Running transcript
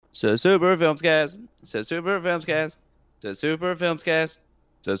So Super Filmscast. So Super Filmscast. So Super Filmscast.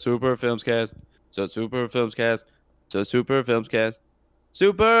 So Super Filmscast. So Super Filmscast. So Super Filmscast.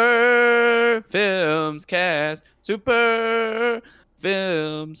 Super Filmscast. Super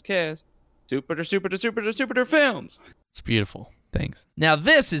Filmscast. Super films. It's beautiful. Thanks. Now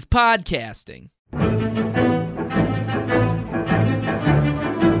this is podcasting.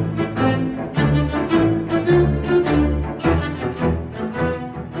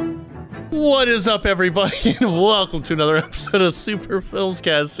 What is up, everybody, and welcome to another episode of Super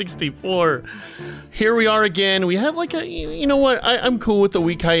Filmscast 64. Here we are again. We have like a, you know what? I'm cool with the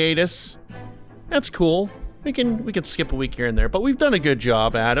week hiatus. That's cool. We can skip a week here and there, but we've done a good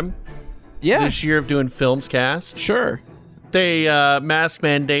job, Adam. Yeah, This year of doing Filmscast. sure. Mask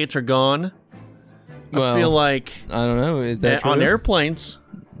mandates are gone. Well, I feel like I don't know. Is that true? on airplanes,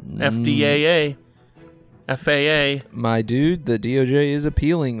 FDAA, FAA. My dude, the DOJ is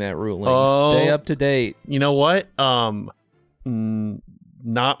appealing that ruling. Oh. Stay up to date. You know what? Not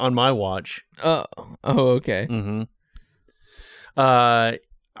on my watch. Oh, okay. Mm-hmm.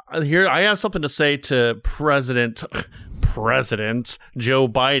 Here I have something to say to President Joe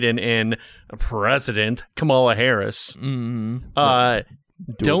Biden and President Kamala Harris. Mm-hmm. Dual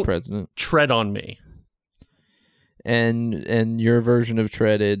Don't president. tread on me. And your version of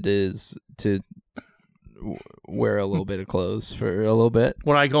treaded is to wear a little bit of clothes for a little bit.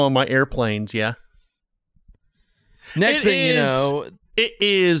 When I go on my airplanes, yeah. Next thing you know, it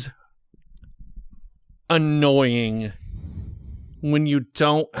is annoying when you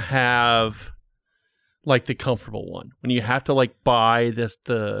don't have like the comfortable one. When you have to like buy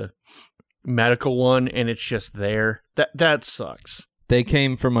the medical one and it's just there. That sucks. they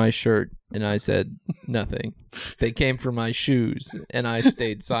came for my shirt and I said nothing. They came for my shoes and I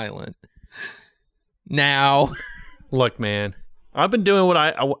stayed silent. Now, Look, man, I've been doing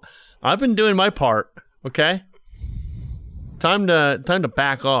I've been doing my part. Okay, time to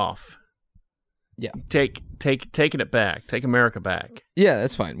back off. Yeah, taking it back. Take America back. yeah,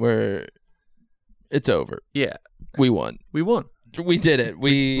 that's fine. It's over. Yeah, We won. we won. We did it.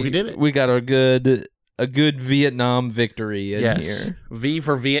 We did it. We got a good Vietnam victory in here. V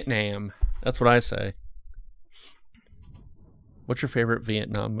for Vietnam. That's what I say. What's your favorite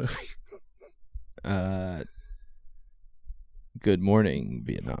Vietnam movie? Good Morning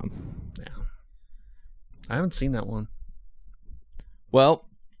Vietnam. Yeah, I haven't seen that one. Well,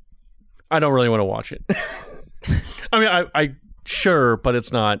 I don't really want to watch it. I mean, I sure, but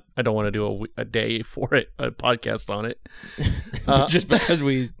it's not. I don't want to do a day for it, a podcast on it. just because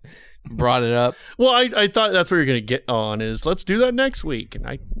we brought it up. Well, I thought that's what you're going to get on is let's do that next week. And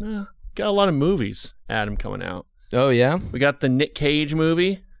I got a lot of movies, Adam, coming out. Oh yeah. We got the Nick Cage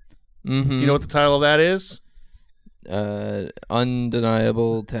movie. Mm-hmm. Do you know what the title of that is?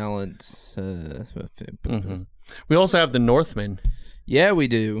 Undeniable Talent. Mm-hmm. We also have The Northman. Yeah, we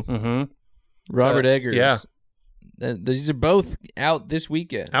do. Mm-hmm. Robert Eggers. Yeah. These are both out this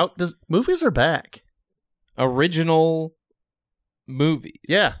weekend. The movies are back. Original movies.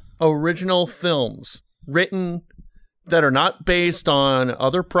 Yeah. Original films written that are not based on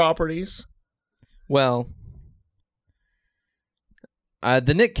other properties. Well,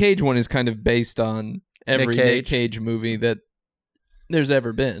 the Nick Cage one is kind of based on every Nick Cage movie that there's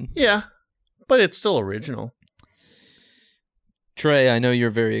ever been. Yeah, but it's still original. Trey, I know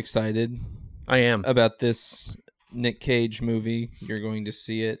you're very excited. I am. About this Nick Cage movie. You're going to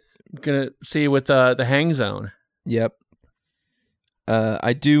see it. I'm going to see with the Hang Zone. Yep.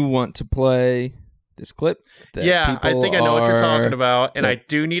 I do want to play this clip. Yeah, I think I know what you're talking about, and I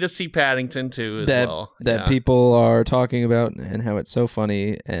do need to see Paddington too as well. That people are talking about and how it's so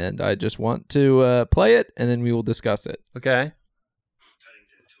funny, and I just want to play it, and then we will discuss it. Okay.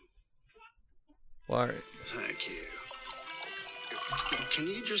 All right. Thank you. Can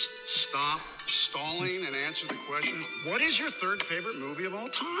you just stop stalling and answer the question? What is your third favorite movie of all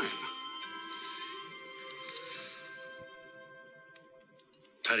time?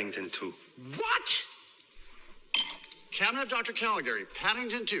 Paddington 2. What? Cabinet of Dr. Caligari,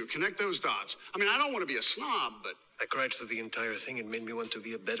 Paddington 2. Connect those dots. I mean, I don't want to be a snob, but... I cried through the entire thing. It made me want to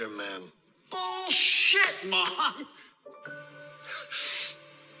be a better man. Bullshit, Mom!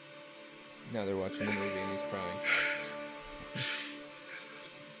 Now they're watching the movie and he's crying.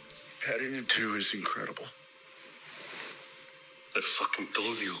 Paddington 2 is incredible. I fucking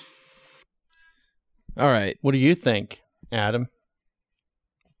told you. All right. What do you think, Adam?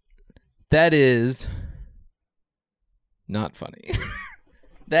 That is not funny.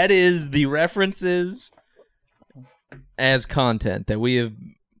 That is the references as content that we have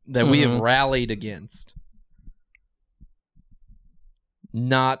rallied against.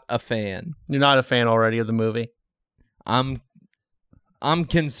 not a fan. You're not a fan already of the movie? I'm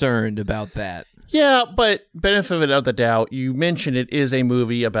concerned about that. Yeah, but benefit of the doubt, you mentioned it is a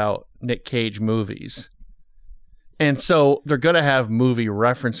movie about Nick Cage movies. And so they're going to have movie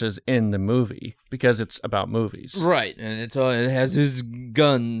references in the movie because it's about movies. Right, and it has his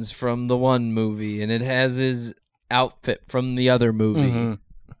guns from the one movie, and it has his outfit from the other movie. Mm-hmm.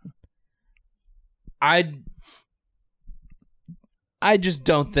 I just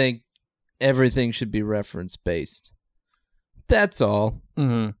don't think everything should be reference based. That's all.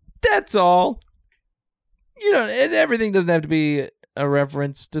 Mm-hmm. That's all. And everything doesn't have to be a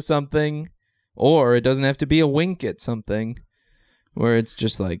reference to something, or it doesn't have to be a wink at something, where it's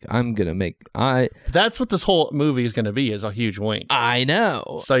just like, That's what this whole movie is going to be, is a huge wink. I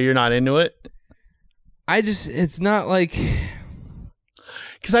know. So you're not into it? It's not like...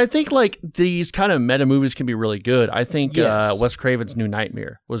 Because I think like these kind of meta movies can be really good. I think Yes. Wes Craven's New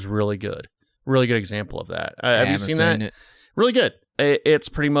Nightmare was really good. Really good example of that. Have you seen that? It. Really good. It's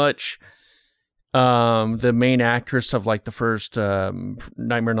pretty much the main actress of like the first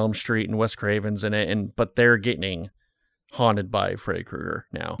Nightmare on Elm Street and Wes Craven's in it, but they're getting haunted by Freddy Krueger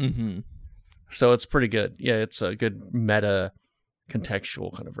now. Mm-hmm. So it's pretty good. Yeah, it's a good meta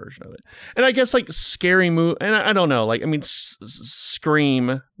contextual kind of version of it. And I guess like scary movie, and I don't know, like, I mean,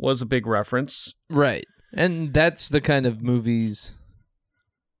 Scream was a big reference. Right. And that's the kind of movies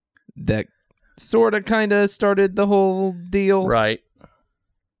that sort of kind of started the whole deal. Right.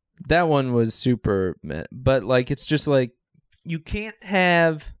 That one was super, but like, it's just like, you can't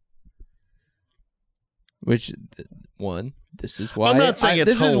have, this is why I'm not saying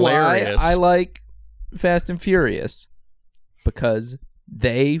it's this is why hilarious. I like Fast and Furious, because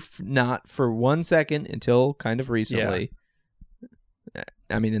they, not for 1 second until kind of recently,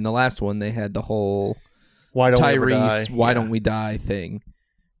 I mean, in the last one, they had the whole Why don't we ever Tyrese, die? why don't we die thing,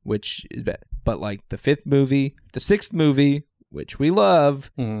 which is bad. But like the fifth movie, the sixth movie, which we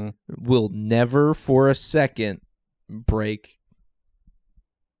love, Mhm. will never for a second break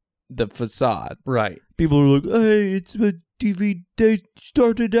the facade. Right. People are like, hey, it's a DVD. They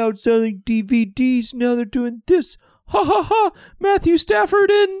started out selling DVDs. Now they're doing this. Ha ha ha. Matthew Stafford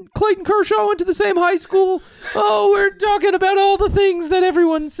and Clayton Kershaw went to the same high school. Oh, we're talking about all the things that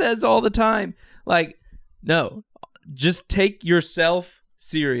everyone says all the time. Like, no, just take yourself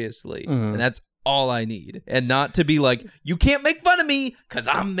seriously. Mhm. And that's all I need. And not to be like, you can't make fun of me because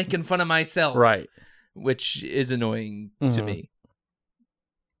I'm making fun of myself. Right. Which is annoying to Mhm. me.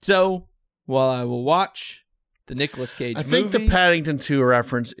 So, while I will watch the Nicolas Cage I movie, think the Paddington 2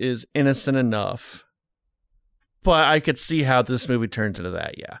 reference is innocent enough, but I could see how this movie turns into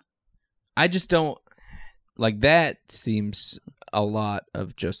that, yeah. I just don't like that. Seems a lot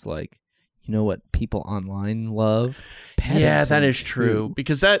of just like, you know what people online love? Yeah, that Paddington is true, 2.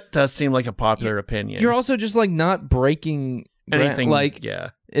 because that does seem like a popular opinion. You're also just like not breaking anything like,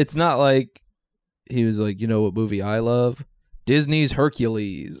 yeah. it's not like he was like, you know what movie I love? Disney's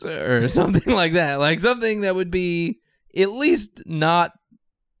Hercules or something like that. Like something that would be at least not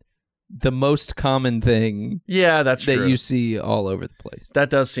the most common thing Yeah, that's that true. you see all over the place.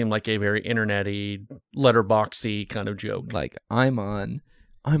 That does seem like a very internet-y, letterboxy kind of joke. Like I'm on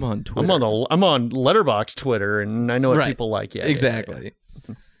Twitter. I'm on Letterboxd Twitter, and I know what Right. people like. Yeah, exactly.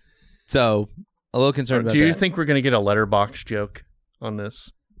 So a little concerned about Do you that. think we're gonna get a Letterboxd joke on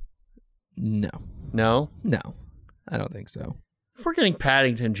this? No, No. I don't think so. If we're getting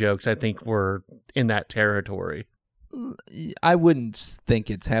Paddington jokes, I think we're in that territory. I wouldn't think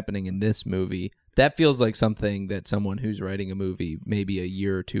it's happening in this movie. That feels like something that someone who's writing a movie maybe a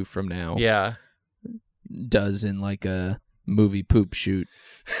year or two from now Yeah. does in like a movie poop shoot.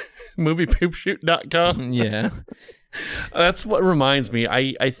 Moviepoopshoot.com. Yeah. That's what reminds me.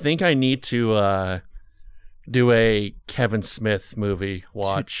 I think I need to do a Kevin Smith movie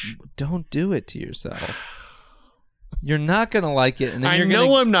watch. Don't do it to yourself. You're not going to like it. And then I you're know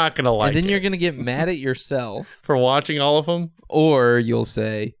gonna, I'm not going to like and then it you're going to get mad at yourself. for watching all of them. Or you'll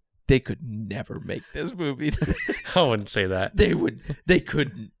say, they could never make this movie today. I wouldn't say that. They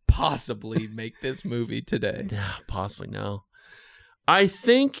couldn't possibly make this movie today. Yeah, possibly no. I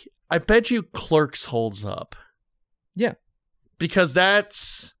bet you Clerks holds up. Yeah. Because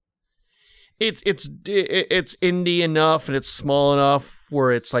it's indie enough and it's small enough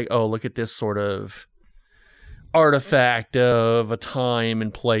where it's like, oh, look at this sort of artifact of a time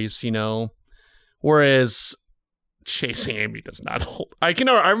and place, you know. Whereas Chasing Amy does not hold.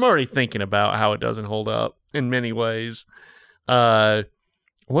 I'm already thinking about how it doesn't hold up in many ways. I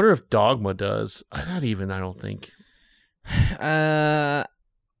wonder if Dogma does. Not even. I don't think. Yeah,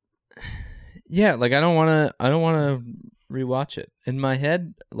 like I don't want to rewatch it. In my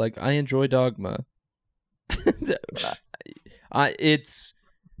head, like, I enjoy Dogma. It's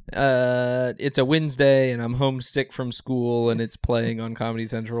a Wednesday and I'm homesick from school and it's playing on Comedy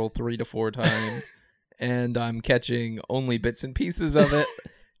Central 3 to 4 times and I'm catching only bits and pieces of it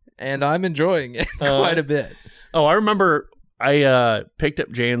and I'm enjoying it quite a bit. Oh, I remember I picked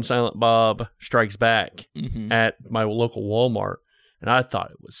up Jay and Silent Bob Strikes Back at my local Walmart. And I thought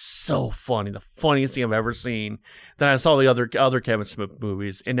it was so funny, the funniest thing I've ever seen. Then I saw the other Kevin Smith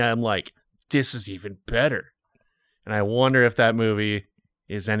movies, and I'm like, this is even better. And I wonder if that movie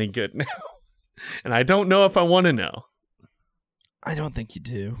is any good now. And I don't know if I want to know. I don't think you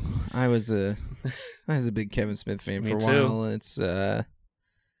do. I was a big Kevin Smith fan for a while. It's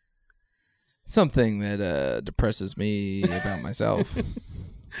something that depresses me about myself.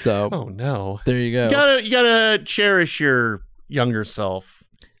 So, oh no, there you go. You gotta cherish your younger self.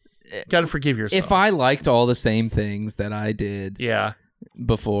 Gotta forgive yourself. If I liked all the same things that I did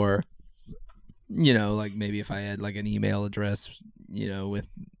before, like maybe if I had like an email address, with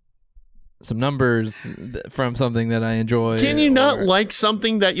some numbers from something that I enjoy. Can you not like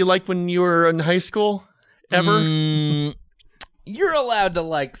something that you liked when you were in high school? Ever? You're allowed to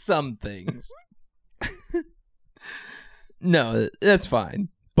like some things. No, that's fine.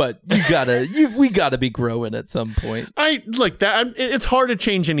 But we gotta be growing at some point. I like that. It's hard to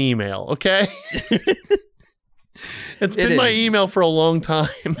change an email, okay? It's been my email for a long time.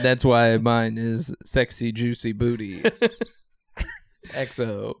 That's why mine is sexy, juicy booty.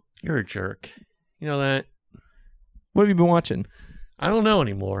 XO. You're a jerk. You know that? What have you been watching? I don't know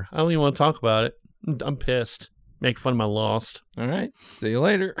anymore. I don't even want to talk about it. I'm pissed. Make fun of my Lost. All right. See you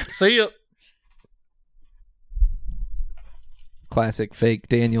later. See ya. Classic fake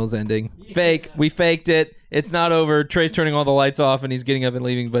Daniels ending. Fake. We faked it. It's not over. Trey's turning all the lights off and he's getting up and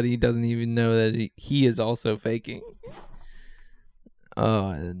leaving, but he doesn't even know that he is also faking. Oh,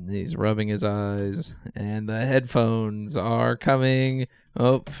 and he's rubbing his eyes. And the headphones are coming.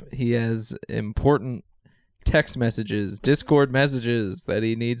 Oh, he has important text messages, Discord messages that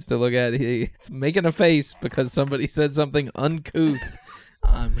he needs to look at. He's making a face because somebody said something uncouth,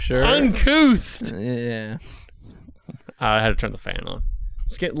 I'm sure. Uncouth! Yeah. I had to turn the fan on.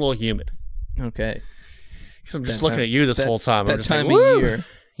 It's getting a little humid. Okay. Because I'm just looking at you this whole time. That I'm just time like, of year.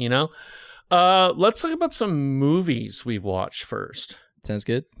 You know? Let's talk about some movies we've watched first. Sounds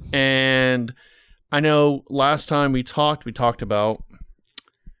good. And I know last time we talked about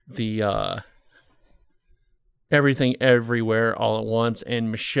the Everything Everywhere All at Once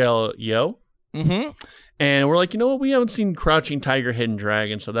and Michelle Yeoh. Mm-hmm. And we're like, you know what? We haven't seen Crouching Tiger, Hidden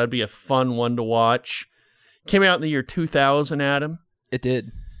Dragon, so that'd be a fun one to watch. Came out in the year 2000, Adam. It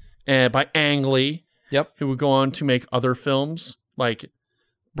did. And by Ang Lee. Yep. Who would go on to make other films like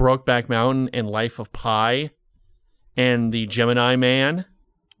Brokeback Mountain and Life of Pi and The Gemini Man.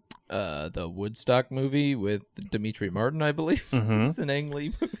 The Woodstock movie with Dimitri Martin, I believe. Mm-hmm. It's an Ang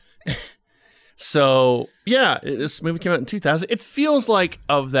Lee movie. So, yeah, this movie came out in 2000. It feels like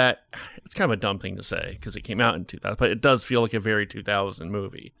of that... It's kind of a dumb thing to say because it came out in 2000, but it does feel like a very 2000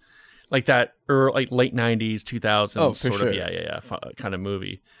 movie. Like that like late 90s, 2000s sort of kind of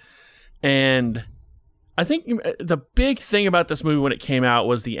movie. And I think the big thing about this movie when it came out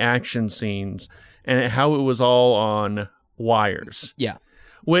was the action scenes and how it was all on wires. Yeah.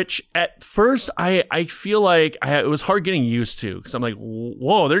 Which at first I feel like it was hard getting used to because I'm like,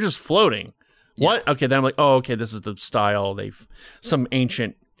 whoa, they're just floating. What? Yeah. Okay, then I'm like, oh, okay, this is the style some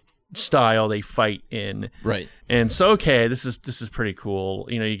ancient style they fight in. Right. And so, okay, this is pretty cool.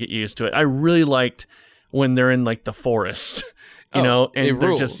 You know, you get used to it. I really liked when they're in like the forest, you know, and they're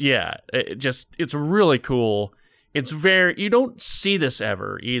rules. It's really cool. It's you don't see this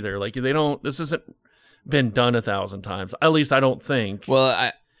ever either. Like this isn't been done 1,000 times. At least I don't think.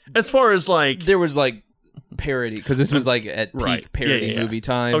 Well, as far as like there was like parody because this was like at peak parody movie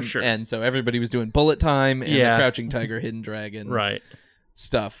time. Oh, sure. And so everybody was doing Bullet Time and the Crouching Tiger, Hidden Dragon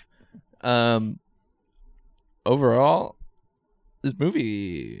stuff. Overall, this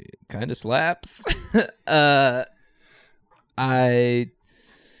movie kind of slaps. So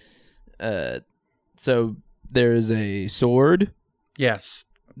there's a sword. Yes.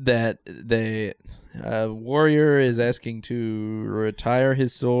 That warrior is asking to retire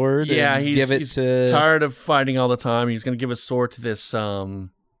his sword. Yeah, and he's tired of fighting all the time. He's going to give his sword to this royal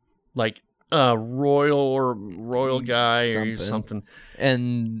guy or something.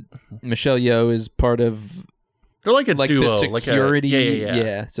 And Michelle Yeoh is part of. They're like a duo, the security.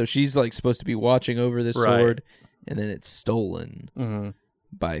 Yeah. So she's like supposed to be watching over this sword, and then it's stolen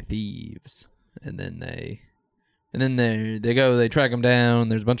by thieves, and then they track him down.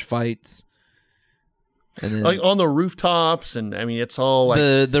 There's a bunch of fights, And then like on the rooftops, and I mean, it's all like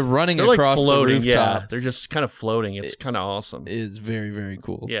the running they're like across floating. the Yeah, rooftops. they're just kind of floating. It's kind of awesome. is very, very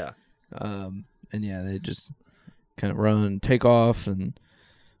cool. Yeah. And yeah, they just kind of run, take off, and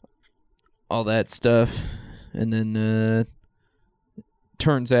all that stuff. And then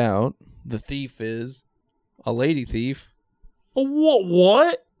turns out the thief is a lady thief.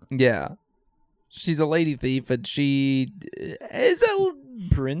 What? Yeah. She's a lady thief, and she is a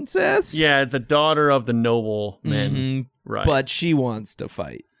princess. Yeah, the daughter of the nobleman. Mhm. Right. But she wants to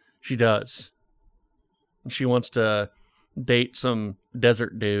fight. She does. She wants to date some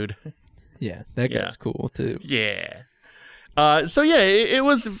desert dude. Yeah, that Yeah. guy's cool, too. Yeah. So yeah, it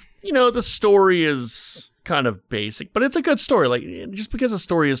was, the story is kind of basic, but it's a good story. Like, just because a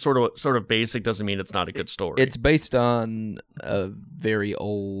story is sort of basic doesn't mean it's not a good story. It's based on a very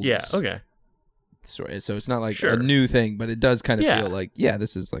old yeah, okay. story, so it's not like Sure. a new thing, but it does kind of Yeah. feel like, yeah,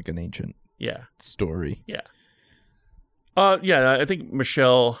 this is like an ancient Yeah. story. Yeah, I think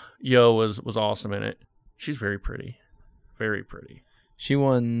Michelle Yeoh was awesome in it. She's very pretty. Very pretty. She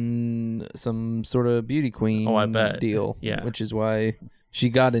won some sort of beauty queen Oh, I bet. deal, Yeah. which is why she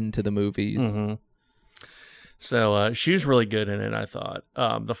got into the movies. Mm-hmm. So she was really good in it, I thought.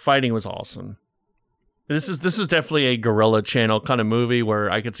 The fighting was awesome. This is definitely a Guerrilla Channel kind of movie where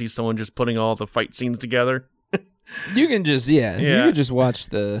I could see someone just putting all the fight scenes together. You can just you Yeah. can just watch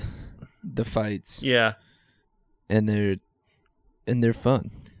the fights, Yeah. and they're fun,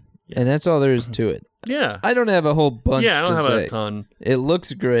 and that's all there is to it. Yeah. I don't have a whole bunch Yeah, I don't to have say. a ton. It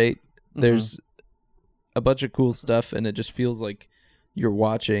looks great. Mm-hmm. There's a bunch of cool stuff, and it just feels like you're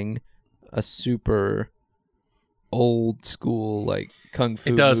watching a super old school like kung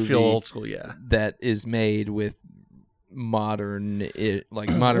fu. It does movie feel old school, yeah. that is made with modern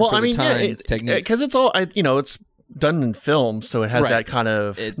modern Well, for I the mean, times techniques. because it's all it's done in film, so it has Right. that kind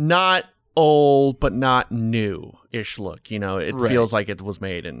of It- not old but not new-ish look. It Right. feels like it was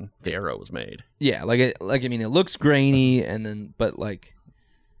made in the era it was made. Yeah, I mean, it looks grainy, and then but like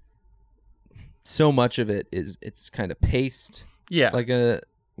so much of it it's kind of paced Yeah. like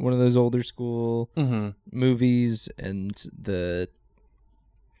one of those older school Mm-hmm. movies,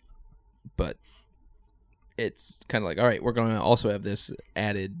 but it's kind of like, all right, we're going to also have this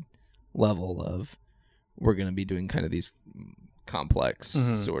added level of we're going to be doing kind of these complex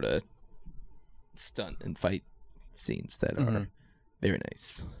sort of stunt and fight scenes that are very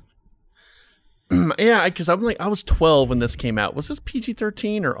nice. Yeah, because I was 12 when this came out. Was this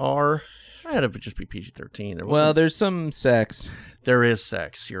PG-13 or R? I had to just be PG-13. Well, there's some sex, there is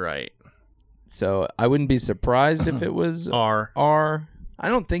sex. You're right. so I wouldn't be surprised if it was R. R. I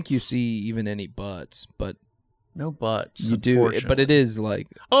don't think you see even any butts, but No butts. you do. But unfortunately. it is like,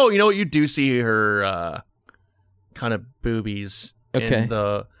 Oh, you know what? You do see her kind of boobies Okay. in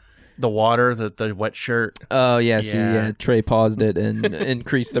the water, the wet shirt. oh yeah, see, Yeah. yeah, Trey paused it and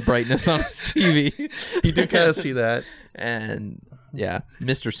increased the brightness on his TV. You do kind of see that. And yeah,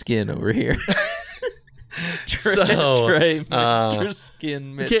 Mr. Skin over here. Trey, So, Mr.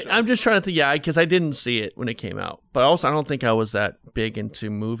 Skin Mitchell. Okay, I'm just trying to think, yeah, because I didn't see it when it came out. But also, I don't think I was that big into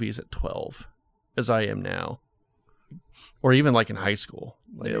movies at 12 as I am now. Or even like in high school.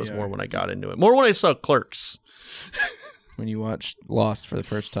 It was more when I got into it. More when I saw Clerks. When you watched Lost for the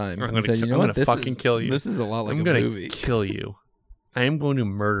first time, I'm you gonna said, ki- you know I'm what? gonna This fucking is, kill you. This is a lot like I'm a going movie. to kill you. I am going to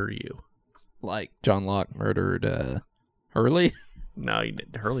murder you. Like John Locke murdered Hurley. No,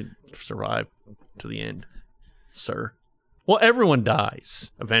 Hurley survived to the end, sir. Well, everyone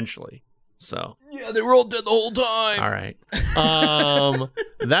dies eventually. So, Yeah, they were all dead the whole time. all right.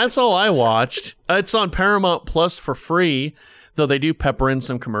 That's all I watched. It's on Paramount Plus for free, though they do pepper in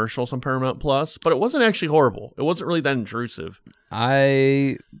some commercials on Paramount Plus, but it wasn't actually horrible. It wasn't really that intrusive.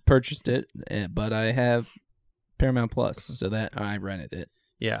 I purchased it, but I have Paramount Plus, so that I rented it.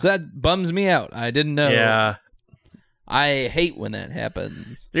 Yeah. So that bums me out. I didn't know. Yeah. I hate when that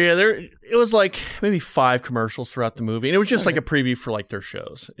happens. Yeah, it was like maybe 5 commercials throughout the movie, and it was just like a preview for like their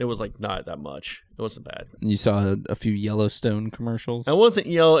shows. It was like not that much. It wasn't bad. You saw a few Yellowstone commercials. It wasn't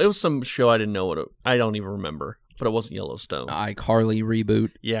yellow. It was some show I didn't know what I don't even remember, but it wasn't Yellowstone. iCarly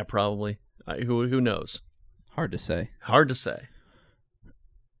reboot. Yeah, probably. Who knows? Hard to say. Hard to say.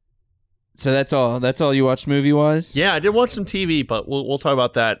 So that's all. That's all you watched movie wise. Yeah, I did watch some TV, but we'll talk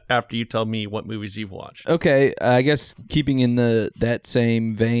about that after you tell me what movies you've watched. Okay, I guess keeping in that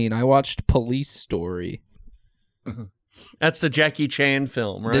same vein, I watched Police Story. That's the Jackie Chan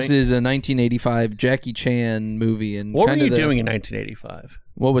film, right? This is a 1985 Jackie Chan movie, and what were kinda you doing in 1985?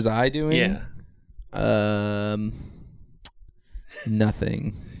 What was I doing? Yeah,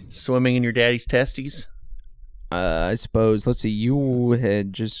 Nothing. swimming in your daddy's testes. I suppose. Let's see. You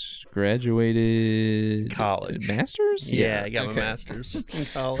had just graduated College. Masters. Yeah, I got my okay. master's in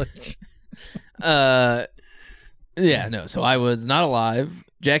college. Yeah, no. So I was not alive.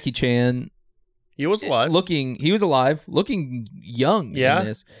 Jackie Chan. He was alive. He was alive, looking young Yeah. in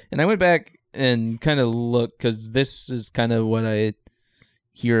this. And I went back and kind of looked, because this is kind of what I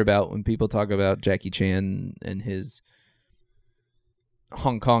hear about when people talk about Jackie Chan and his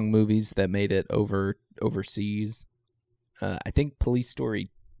Hong Kong movies that made it overseas. I think Police Story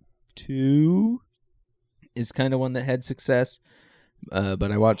 2 is kind of one that had success.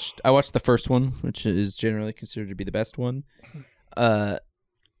 But I watched the first one, which is generally considered to be the best one.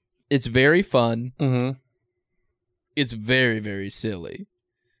 It's very fun. Mm-hmm. It's very, very silly.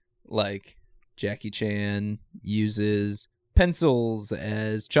 Like, Jackie Chan uses pencils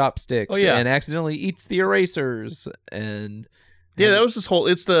as chopsticks and accidentally eats the erasers. And Yeah, that was this whole.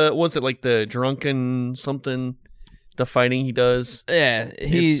 Was it like the drunken something? The fighting he does. Yeah,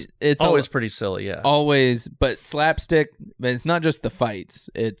 it's always pretty silly. Yeah, always, but slapstick. But it's not just the fights;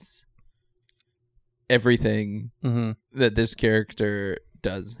 it's everything that this character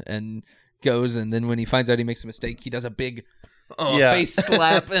does and goes. And then when he finds out he makes a mistake, he does a big face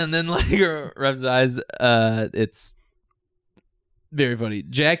slap and then like rubs his eyes. It's very funny.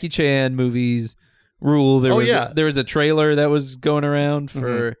 Jackie Chan movies rule. There was a trailer that was going around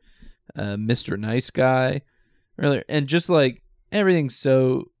for Mr. Nice Guy earlier, and just like everything's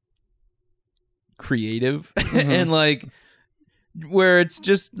so creative and like where it's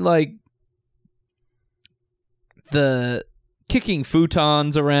just like the kicking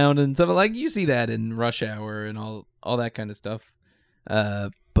futons around and stuff, like you see that in Rush Hour and all that kind of stuff,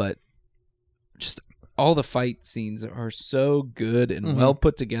 but just all the fight scenes are so good and well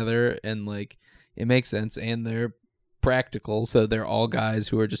put together, and like it makes sense, and they're practical, so they're all guys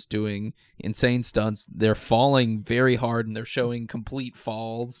who are just doing insane stunts. They're falling very hard and they're showing complete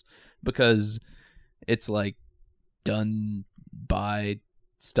falls because it's like done by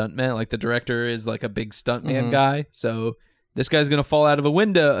stuntmen. Like the director is like a big stuntman guy, so this guy's gonna fall out of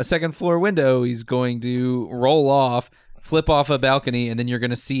a second floor window. He's going to roll off, flip off a balcony, and then you're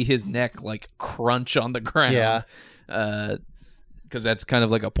gonna see his neck like crunch on the ground. Because that's kind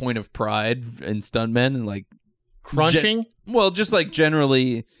of like a point of pride in stuntmen, and like crunching. Just like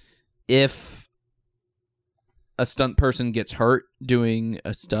generally, if a stunt person gets hurt doing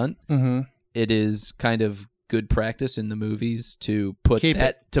a stunt, it is kind of good practice in the movies to put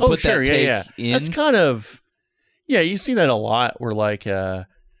that take in. That's kind of you see that a lot where like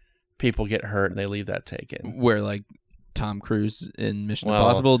people get hurt and they leave that take in. Where like Tom Cruise in Mission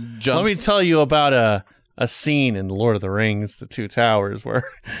Impossible jumps. Let me tell you about a scene in Lord of the Rings, The Two Towers, where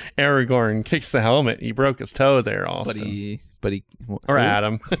Aragorn kicks the helmet. He broke his toe there, Austin. But he or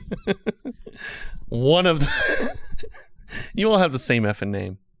Adam. One of the... You all have the same effing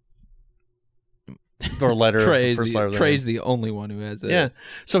name. Or letter. Trey's the only one who has it. Yeah.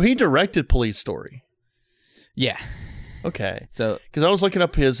 So he directed Police Story. Yeah. Okay. So because I was looking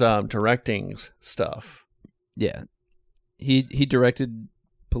up his directing stuff. Yeah. He directed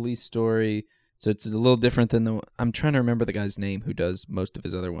Police Story. So it's a little different than I'm trying to remember the guy's name who does most of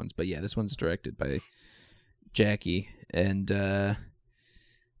his other ones. But yeah, this one's directed by Jackie. And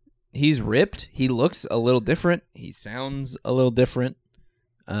he's ripped. He looks a little different. He sounds a little different.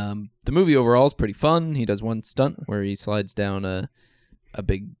 The movie overall is pretty fun. He does one stunt where he slides down a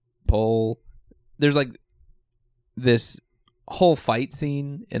big pole. There's like this whole fight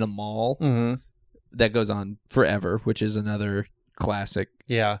scene in a mall that goes on forever, which is another classic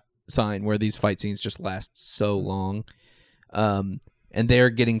sign where these fight scenes just last so long. And they're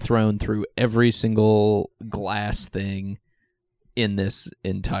getting thrown through every single glass thing in this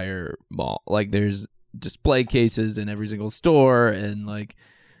entire mall. Like there's display cases in every single store, and like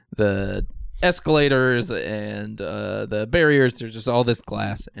the escalators and the barriers, there's just all this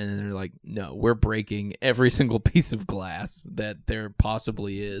glass, and they're like, no, we're breaking every single piece of glass that there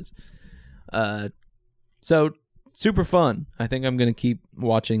possibly is. So super fun. I think I'm gonna keep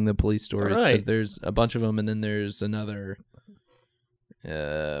watching the police stories because there's a bunch of them, and then there's another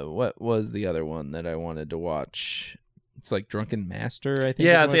what was the other one that I wanted to watch? It's like Drunken Master, I think.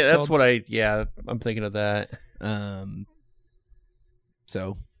 Yeah, that's what I'm thinking of that.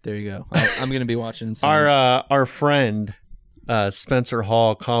 So there you go. I'm going to be watching some... Our friend Spencer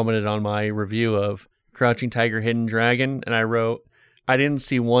Hall commented on my review of Crouching Tiger, Hidden Dragon, and I wrote, I didn't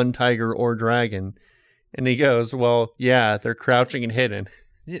see one tiger or dragon. And he goes, well, yeah, they're crouching and hidden.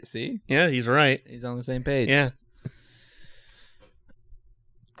 Yeah, see? Yeah, he's right. He's on the same page. Yeah.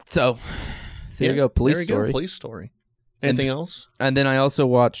 So there you go. Police Story. Police Story. Anything else? And then I also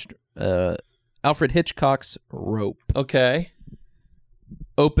watched Alfred Hitchcock's Rope. Okay.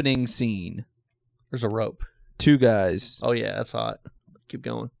 Opening scene. There's a rope. 2 guys Oh, yeah, that's hot. Keep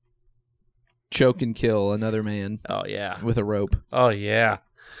going. choke and kill another man Oh, yeah. with a rope. Oh, yeah.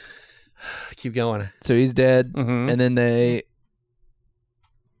 Keep going. So he's dead, Mm-hmm. and then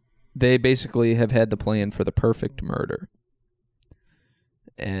they basically have had the plan for the perfect murder.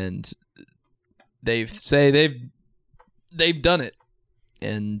 And they've done it.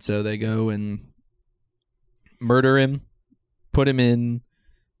 And so they go and murder him, put him in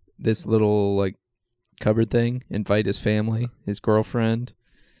this little like cupboard thing, invite his family, his girlfriend,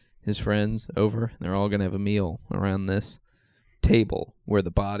 his friends over. They're all going to have a meal around this table where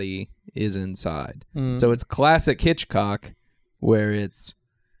the body is inside. So it's classic Hitchcock where it's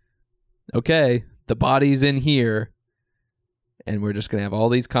okay, the body's in here and we're just going to have all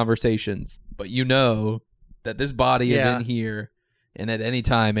these conversations, but you know that this body is in here and at any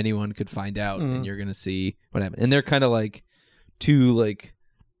time anyone could find out and you're going to see what happened. And they're kind of like 2 like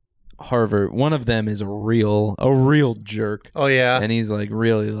Harvard. One of them is a real jerk. Oh, yeah. And he's like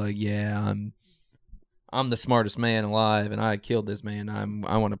really like, yeah, I'm the smartest man alive and I killed this man.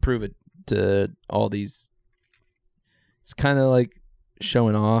 I want to prove it to all these. It's kind of like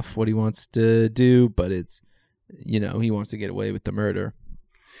showing off what he wants to do, but it's, you know, he wants to get away with the murder.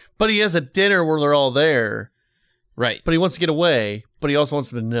 But he has a dinner where they're all there. Right. But he wants to get away, but he also wants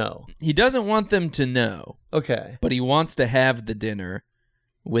them to know. He doesn't want them to know, Okay. but he wants to have the dinner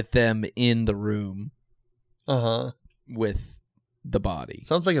with them in the room Uh-huh. with the body.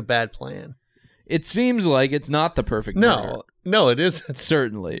 Sounds like a bad plan. It seems like it's not the perfect murder. No, it isn't.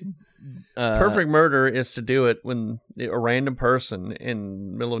 Certainly. Perfect murder is to do it when a random person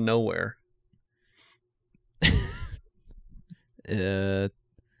in the middle of nowhere.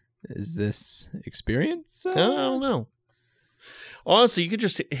 Is this experience? I don't know. Honestly, you could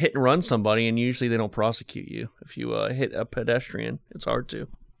just hit and run somebody, and usually they don't prosecute you. If you hit a pedestrian, it's hard to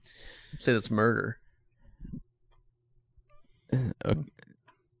say that's murder.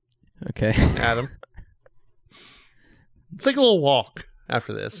 Okay. Adam. It's like a little walk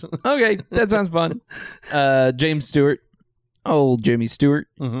after this. Okay, that sounds fun. James Stewart. Old Jimmy Stewart.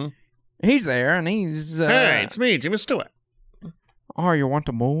 Mm-hmm. He's there, and he's... Hey, it's me, Jimmy Stewart. Oh, you want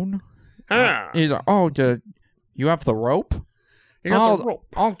the moon? Ah, He's like, oh, you have the rope? you got the rope.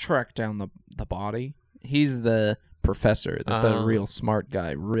 I'll track down the body. He's the professor that the real smart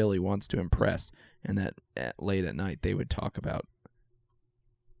guy really wants to impress, and that late at night they would talk about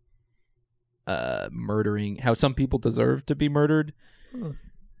murdering, how some people deserve to be murdered.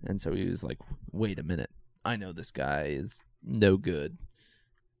 And so he was like, wait a minute, I know this guy is no good.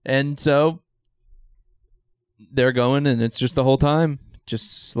 And so they're going, and it's just the whole time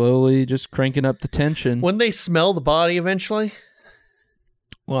just slowly just cranking up the tension. When they smell the body eventually?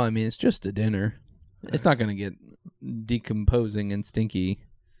 Well, I mean, it's just a dinner. It's not going to get decomposing and stinky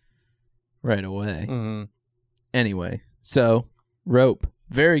right away. Mm-hmm. Anyway, so Rope,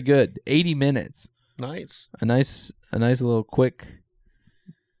 very good. 80 minutes. Nice. A nice little quick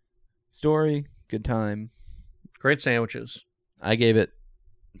story. Good time. Great sandwiches. I gave it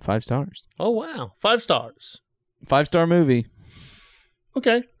 5 stars. Oh, wow. 5 stars. 5-star movie.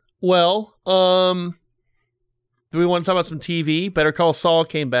 Okay. Well, do we want to talk about some TV? Better Call Saul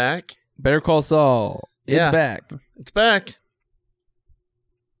came back. Better Call Saul. It's Yeah. back. It's back.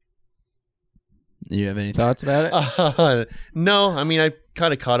 Do you have any thoughts about it? No, I mean, I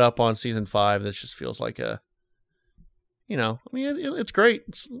kind of caught up on season 5. This just feels like a, it's great.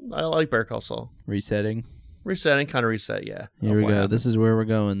 I like Better Call Saul. Resetting. Resetting, kind of reset, yeah. Here we go. This is where we're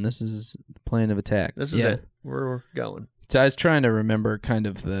going. This is the plan of attack. This is it. We're going. So I was trying to remember kind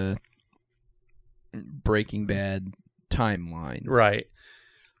of the Breaking Bad timeline. Right.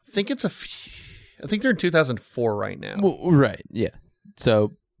 I think they're in 2004 right now. Well, right, yeah.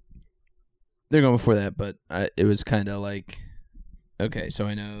 So they're going before that, but it was kind of like, okay, so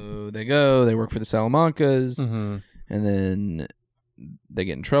I know they work for the Salamancas, Mm-hmm. and then they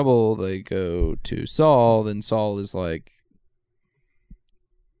get in trouble, they go to Saul, then Saul is like,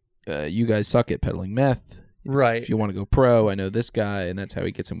 you guys suck at peddling meth. Right. If you want to go pro, I know this guy, and that's how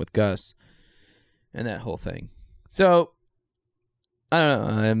he gets him with Gus, and that whole thing. So, I don't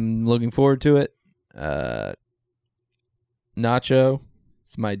know. I'm looking forward to it. Nacho,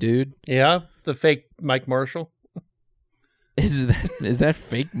 it's my dude. Yeah, the fake Mike Marshall. Is that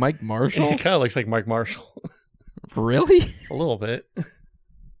fake Mike Marshall? He kind of looks like Mike Marshall. Really? A little bit.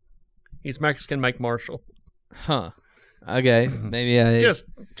 He's Mexican Mike Marshall. Huh. Okay. Maybe I Just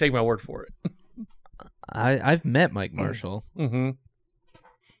take my word for it. I've met Mike Marshall. Mm-hmm.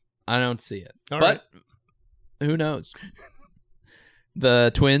 I don't see it. All but who knows?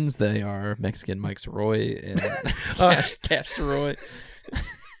 The twins, they are Mexican Mike Soroy and Cash Soroy.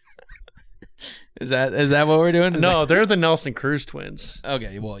 Is that what we're doing? No, they're the Nelson Cruz twins.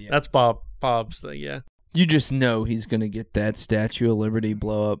 Okay, well, yeah. That's Bob's thing, yeah. You just know he's going to get that Statue of Liberty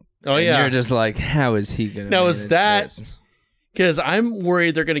blow up. Oh, and yeah. you're just like, how is he going to Now, is that... this? Because I'm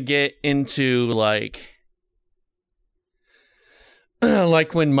worried they're going to get into, like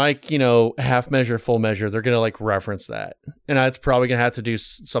when Mike, half measure, full measure, they're going to, like, reference that. And it's probably going to have to do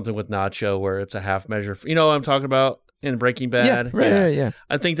something with Nacho where it's a half measure. You know what I'm talking about in Breaking Bad? Yeah.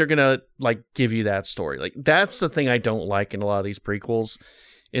 I think they're going to, like, give you that story. Like, that's the thing I don't like in a lot of these prequels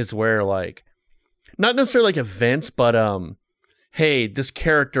is where, like, not necessarily, like, events, but, hey, this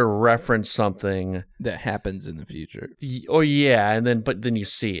character referenced something that happens in the future. Oh yeah, but then you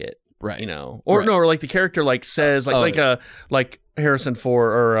see it, right? Or like the character like says like Harrison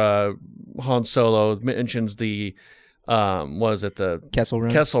Ford or Han Solo mentions the was it the Kessel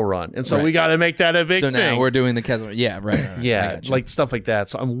Run, and so we got to make that a big thing. So now we're doing the Kessel Run. Yeah, right. Yeah, like stuff like that.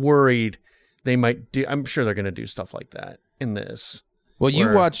 So I'm worried they might do. I'm sure they're going to do stuff like that in this. Well,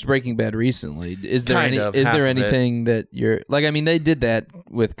 you watched Breaking Bad recently. Is there anything that you're like? I mean, they did that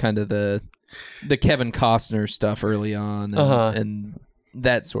with kind of the Kevin Costner stuff early on, and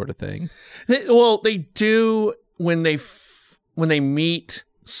that sort of thing. They do when they meet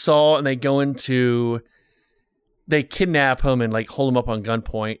Saul and they go into, they kidnap him and like hold him up on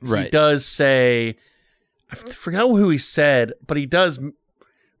gunpoint. Right. He does say, I forgot who he said, but he does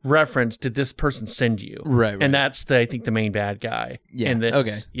reference, did this person send you? Right. And that's I think the main bad guy. Yeah. In this.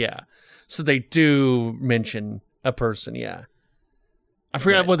 Okay. Yeah. So they do mention a person. Yeah. I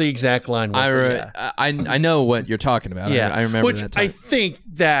forgot what the exact line was. I know what you're talking about. Yeah. I remember Which that time. I think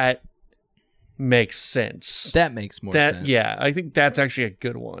that makes sense. That makes more sense. Yeah. I think that's actually a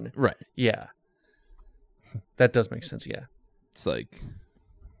good one. Right. Yeah. That does make sense. Yeah. It's like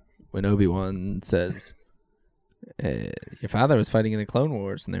when Obi-Wan says, your father was fighting in the Clone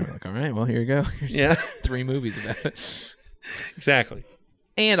Wars, and they were like, all right, well, here you go. Here's 3 movies about it. Exactly.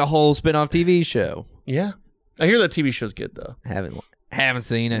 And a whole spin-off TV show. Yeah. I hear that TV show's good, though. Haven't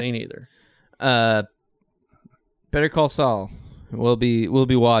seen it. Me neither. Better Call Saul. We'll be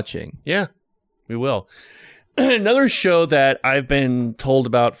watching. Yeah, we will. Another show that I've been told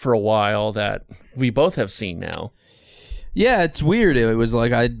about for a while that we both have seen now. Yeah, it's weird. It was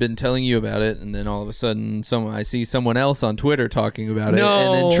like I'd been telling you about it, and then all of a sudden, I see someone else on Twitter talking about it,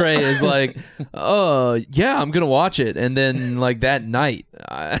 and then Trey is like, "Oh, yeah, I'm gonna watch it." And then, like that night,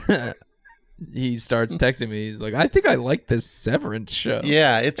 he starts texting me. He's like, "I think I like this Severance show."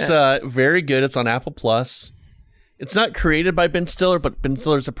 Yeah, it's very good. It's on Apple Plus. It's not created by Ben Stiller, but Ben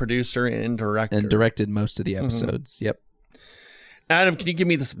Stiller's a producer and director. And directed most of the episodes. Mm-hmm. Yep. Adam, can you give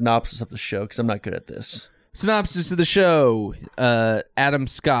me the synopsis of the show? Because I'm not good at this. Synopsis of the show. Adam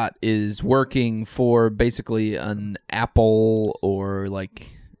Scott is working for basically an Apple or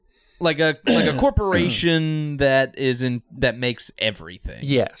like a corporation that makes everything.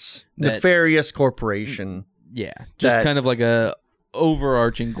 Yes. Nefarious corporation. Yeah. Just kind of like a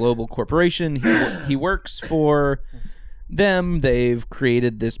overarching global corporation. He works for them. They've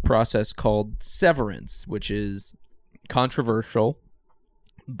created this process called severance, which is controversial,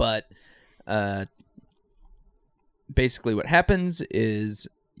 but basically what happens is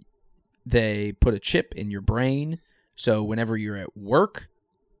they put a chip in your brain, so whenever you're at work,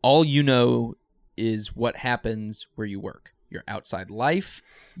 all you know is what happens where you work. Your outside life,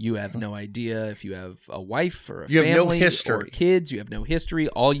 you have no idea if you have a wife or a family or kids. You have no history.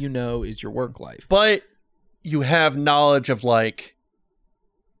 All you know is your work life. But you have knowledge of like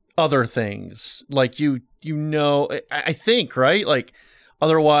other things. Like you know, I think, right? Like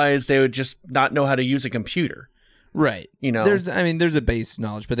otherwise they would just not know how to use a computer. Right. You know, there's a base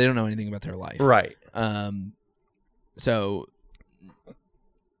knowledge, but they don't know anything about their life. Right. So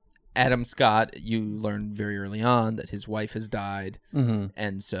Adam Scott, you learn very early on that his wife has died,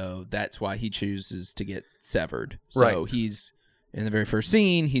 and so that's why he chooses to get severed. So he's in the very first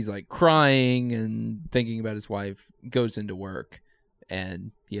scene, he's like crying and thinking about his wife, goes into work,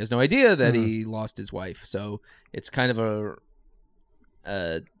 and he has no idea that he lost his wife. So it's kind of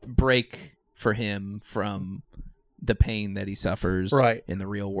a break for him from the pain that he suffers in the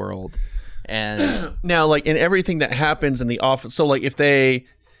real world. And now, like in everything that happens in the office, so like if they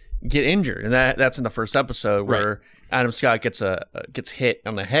get injured, and that's in the first episode where Adam Scott gets hit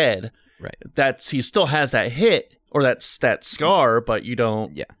on the head. Right. He still has that hit or that scar, but you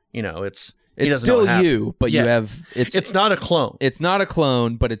don't. Yeah. You know, it's still you, but you have it's not a clone. It's not a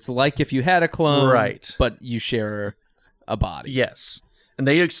clone, but it's like if you had a clone, right? But you share a body. Yes, and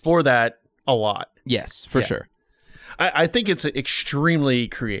they explore that a lot. Yes, for sure. I think it's extremely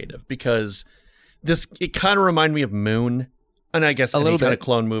creative because it kind of reminded me of Moon, and I guess A little kind of bit.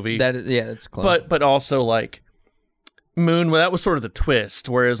 clone movie. It's clone. But also like Moon, well, that was sort of the twist.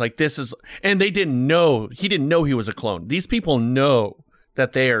 Whereas like this is, and he didn't know he was a clone. These people know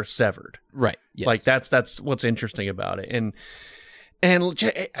that they are severed. Right. Yes. Like that's what's interesting about it, and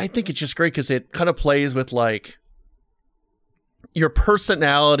I think it's just great because it kind of plays with like your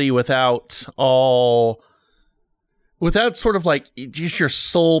personality without sort of like just your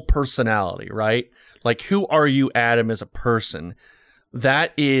soul personality, right? Like who are you, Adam, as a person?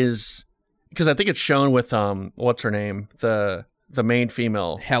 That is because I think it's shown with what's her name, the main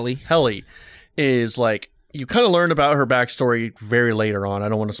female, Helly is like. You kind of learn about her backstory very later on. I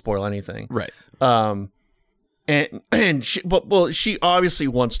don't want to spoil anything. Right. And she obviously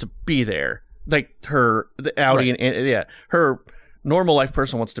wants to be there. Like the Audi and her normal life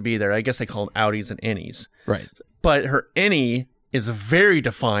person wants to be there. I guess they call them Audis and innies. Right. But her innie is very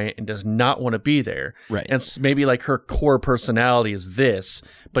defiant and does not want to be there. Right. And it's maybe like her core personality is this,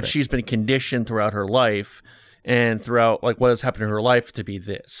 but she's been conditioned throughout her life and throughout like what has happened in her life to be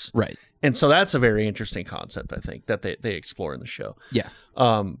this. Right. And so that's a very interesting concept, I think, that they explore in the show. Yeah.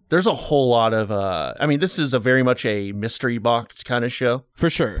 There's a whole lot of, this is a very much a mystery box kind of show.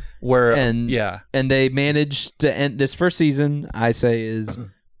 For sure. Where, And they managed to end this first season, I say is,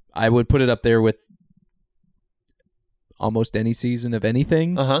 I would put it up there with almost any season of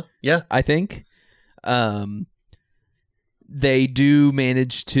anything. Yeah. I think. They do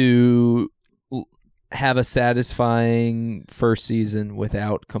manage to have a satisfying first season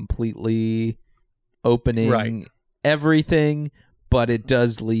without completely opening everything, but it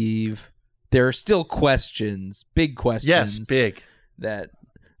does leave. There are still questions, big questions. Yes, big. That,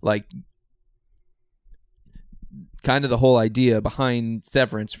 like, kind of the whole idea behind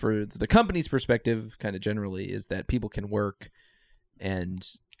Severance for the company's perspective, kind of generally, is that people can work and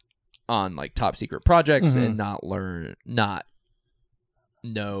on like top secret projects and not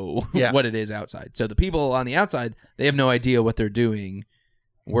know what it is outside. So the people on the outside, they have no idea what they're doing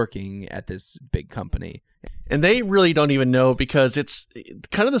working at this big company. And they really don't even know because it's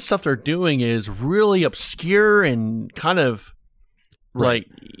kind of the stuff they're doing is really obscure and kind of like,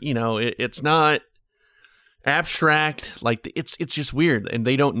 it's not abstract. Like it's just weird and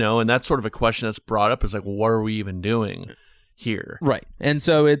they don't know. And that's sort of a question that's brought up is like, what are we even doing here? Right. And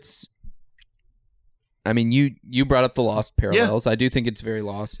so it's, I mean, you brought up the Lost parallels. I do think it's very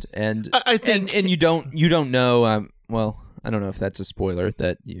Lost, and I think, and you don't know. Well, I don't know if that's a spoiler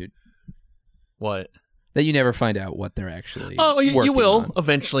that you never find out what they're actually. Oh, you will on.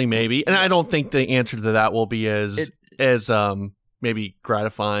 Eventually, maybe, and I don't think the answer to that will be as maybe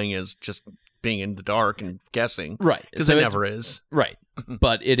gratifying as just being in the dark and guessing, right? Because it never is, right?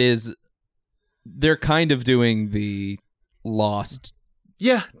 But it is. They're kind of doing the Lost.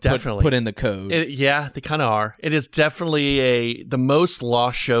 Yeah, definitely. Put in the code. They kind of are. It is definitely the most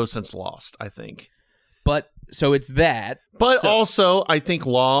Lost show since Lost, I think. But so it's that. But also, I think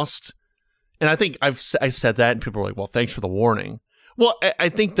Lost, and I think I said that, and people are like, "Well, thanks for the warning." Well, I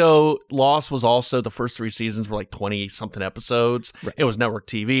think though Lost was also the first 3 seasons were like 20-something episodes. Right. It was network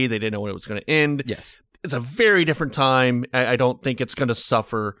TV. They didn't know when it was going to end. Yes, it's a very different time. I don't think it's going to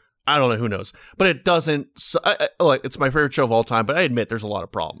suffer. I don't know, who knows, but it doesn't. It's my favorite show of all time, but I admit there's a lot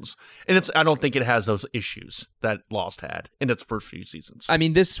of problems, and I don't think it has those issues that Lost had in its first few seasons. I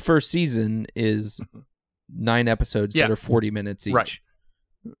mean, this first season is 9 episodes that are 40 minutes each. Right.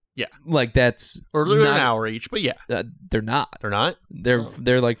 Yeah, like that's or an hour each, but yeah, they're not. They're not.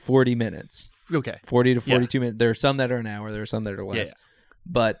 They're like 40 minutes. Okay, 40 to 42 minutes. There are some that are an hour. There are some that are less. Yeah.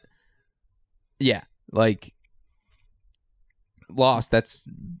 But yeah, like Lost. That's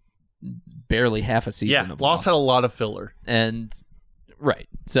barely half a season of Lost. Had a lot of filler. And right.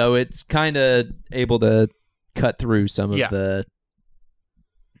 So it's kind of able to cut through some of the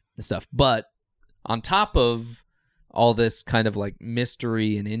stuff. But on top of all this kind of like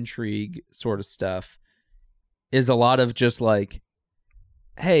mystery and intrigue sort of stuff is a lot of just like,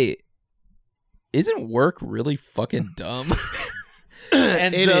 hey, isn't work really fucking dumb?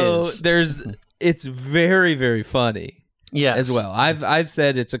 And it's very, very funny. Yeah, as well. I've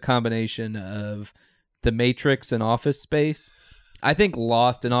said it's a combination of The Matrix and Office Space. I think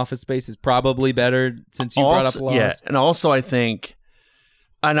Lost and Office Space is probably better since you brought up Lost. Yeah, and also I think,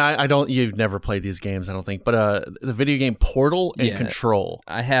 and I don't. You've never played these games, I don't think, but the video game Portal and Control.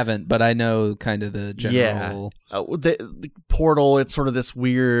 I haven't, but I know kind of the general. Yeah, the Portal. It's sort of this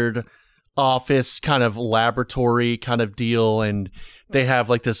weird office kind of laboratory kind of deal, and they have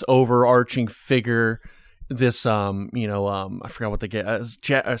like this overarching figure. This I forgot what they get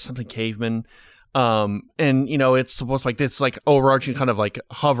something caveman And you know, it's supposed to like this like overarching kind of like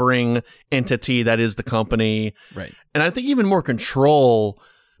hovering entity that is the company. Right. And I think even more Control,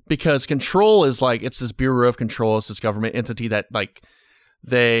 because Control is like, it's this Bureau of Control, it's this government entity that like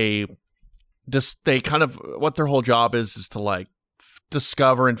they kind of, what their whole job is to like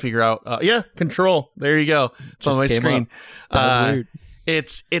discover and figure out, Control. There you go. It's on my screen. That was weird.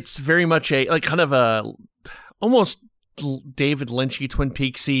 It's very much a like kind of a almost David Lynchy, Twin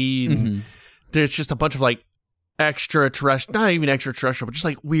Peaksy. Mm-hmm. There's just a bunch of like extraterrestrial, not even extraterrestrial, but just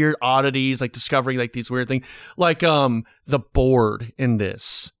like weird oddities, like discovering like these weird things, like the board in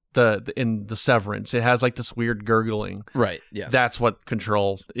this, in the Severance, it has like this weird gurgling. Right. Yeah. That's what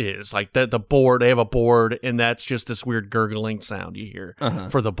Control is. Like the board, they have a board, and that's just this weird gurgling sound you hear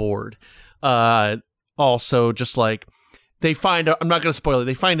for the board. Also, just like they find, I'm not going to spoil it,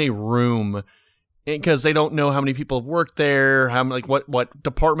 they find a room because they don't know how many people have worked there, how like what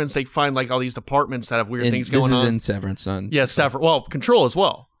departments they find, like all these departments that have weird things going on. This is in Severance, none. Yeah, Severance. Well, Control as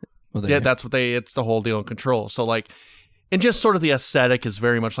well. Well, that's what it's the whole deal in Control. So like, and just sort of the aesthetic is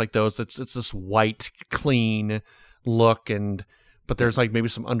very much like those. It's this white, clean look, but there's like maybe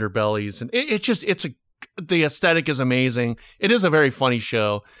some underbellies, and the aesthetic is amazing. It is a very funny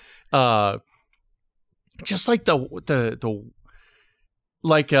show. Just like the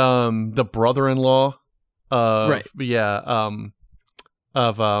brother-in-law of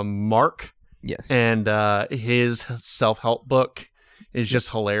Mark. Yes. And his self-help book is just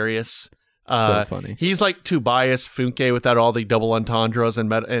hilarious. So funny. He's like Tobias Funke without all the double entendres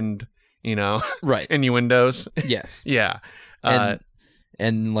and you know, right, innuendos. Yes. Yeah.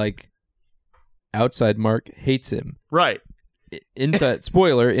 And like outside Mark hates him. Right.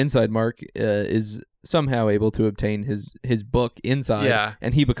 Inside Mark is somehow able to obtain his book inside,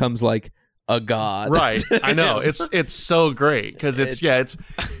 and he becomes like a god. Right. I know. It's so great because it's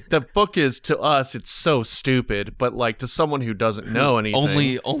the book is, to us, it's so stupid, but like to someone who doesn't know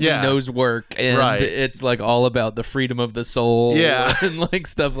anything, only knows work, and it's like all about the freedom of the soul, and like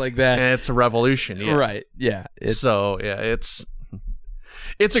stuff like that. And it's a revolution, right? Yeah. It's a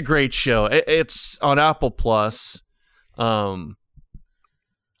great show. It's on Apple Plus. I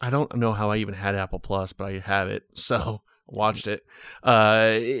don't know how I even had Apple Plus, but I have it, so watched it.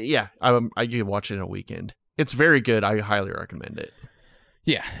 I could watch it in a weekend. It's very good. I highly recommend it.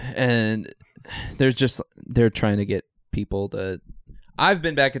 Yeah, and they're trying to get people to. I've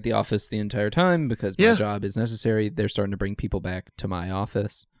been back at the office the entire time because my job is necessary. They're starting to bring people back to my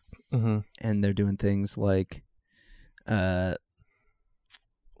office, and they're doing things like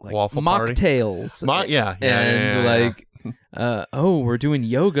waffle mocktails, we're doing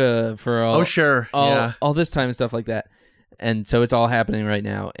yoga for all this time and stuff like that. And so it's all happening right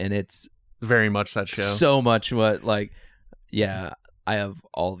now, and it's very much that show. So much what I have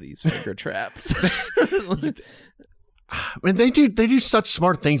all these finger traps. I mean, they do such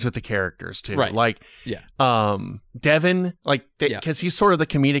smart things with the characters too. Right. Like Devin, like because he's sort of the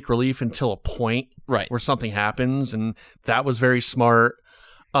comedic relief until a point, right, where something happens, and that was very smart.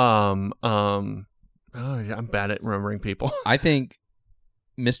 I'm bad at remembering people. I think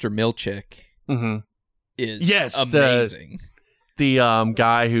Mr. Milchick is amazing. The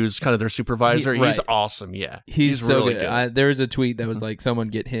guy who's kind of their supervisor, he's awesome. Yeah, he's so really good. There was a tweet that was like, someone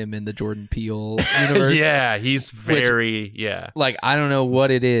get him in the Jordan Peele universe. Yeah, he's very like, I don't know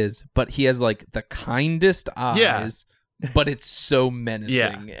what it is, but he has like the kindest eyes. But it's so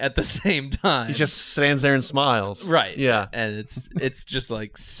menacing at the same time. He just stands there and smiles. Right. Yeah. And it's just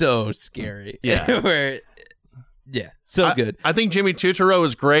like so scary. Yeah. Good. I think Jimmy Tutoro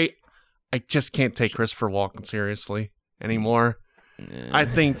is great. I just can't take Christopher Walken seriously anymore. I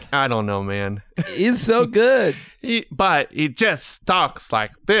don't know, man. He's so good. But he just talks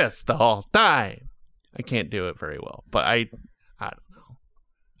like this the whole time. I can't do it very well. But I don't know.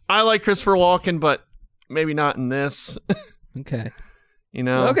 I like Christopher Walken, but maybe not in this. Okay. You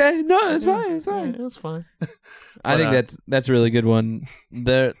know? Okay. No, it's fine. It's fine. Yeah, it's fine. I think that's a really good one.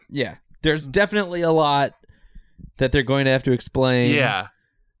 There's definitely a lot that they're going to have to explain. Yeah.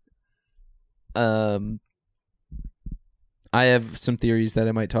 I have some theories that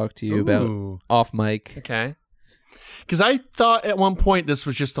I might talk to you about off mic. Okay. Because I thought at one point this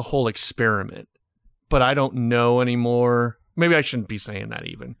was just a whole experiment, but I don't know anymore. Maybe I shouldn't be saying that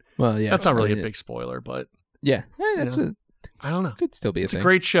even. Well, yeah. That's not really a big spoiler, but... Yeah. I don't know. Could still be It's a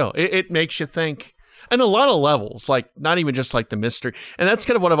great show. It makes you think. And a lot of levels, like not even just like the mystery. And that's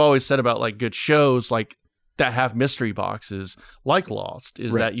kind of what I've always said about like good shows like that have mystery boxes, like Lost,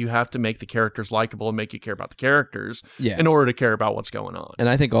 is that you have to make the characters likable and make you care about the characters in order to care about what's going on. And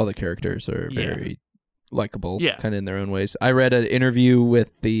I think all the characters are very likable, kind of in their own ways. I read an interview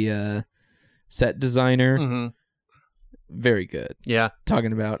with the set designer. Mm-hmm. Very good. Yeah.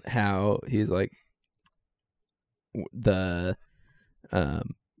 Talking about how he's like the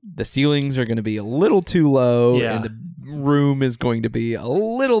ceilings are going to be a little too low, Yeah. and the room is going to be a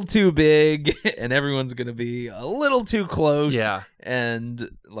little too big, and everyone's going to be a little too close. Yeah. And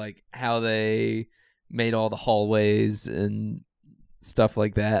like how they made all the hallways and stuff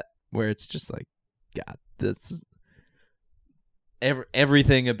like that, where it's just like, God, this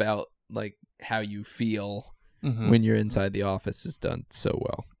everything about like how you feel when you're inside the office is done so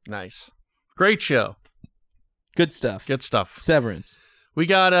well. Nice. Great show. Good stuff. Good stuff. Severance. We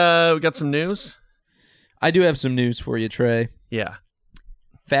got some news. I do have some news for you, Trey. Yeah.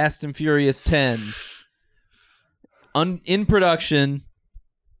 Fast and Furious 10. In production.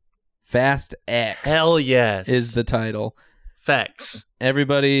 Fast X. Hell yes. Is the title. Facts.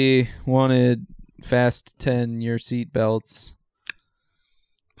 Everybody wanted Fast 10 your seatbelts.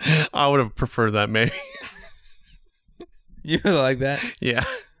 I would have preferred that, maybe. You like that? Yeah.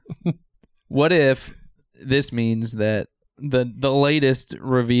 What if this means that the latest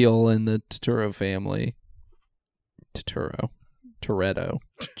reveal in the Toretto family, Toretto,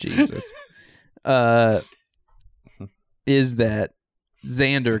 Jesus, is that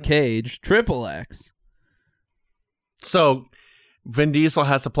Xander Cage, Triple X. So Vin Diesel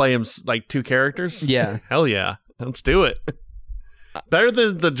has to play him like two characters? Yeah. Hell yeah. Let's do it. Better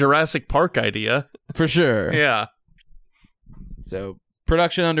than the Jurassic Park idea. For sure. Yeah. So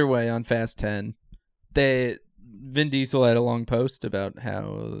production underway on Fast 10. Vin Diesel had a long post about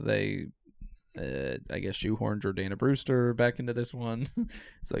how they, I guess, shoehorned Jordana Brewster back into this one.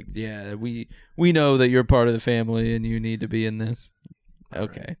 It's like, yeah, we know that you're part of the family and you need to be in this.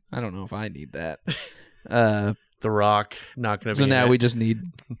 Okay, right. I don't know if I need that. The Rock, not going to be so now in we're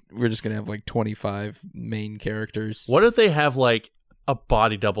it. just going to have like 25 main characters. What if they have like a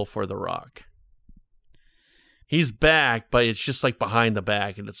body double for The Rock? He's back, but it's just like behind the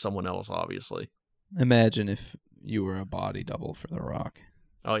back and it's someone else, obviously. Imagine if you were a body double for The Rock.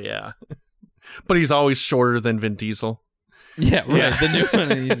 Oh, yeah. But he's always shorter than Vin Diesel. Yeah, right. Yeah. The new one,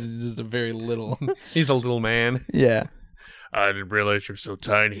 he's just a very little. He's a little man. Yeah. I didn't realize you're so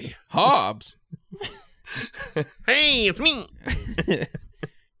tiny. Hobbs. Hey, it's me.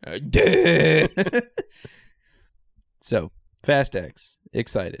 So, Fast X.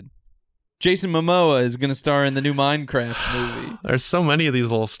 Excited. Jason Momoa is going to star in the new Minecraft movie. There's so many of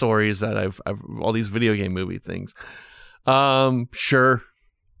these little stories that I've all these video game movie things. Sure.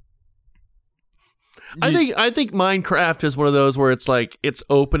 I think Minecraft is one of those where it's like it's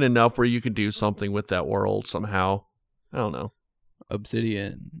open enough where you can do something with that world somehow. I don't know.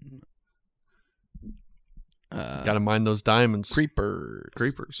 Obsidian. Gotta mine those diamonds.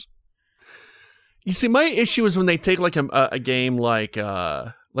 Creepers. You see, my issue is when they take like a game like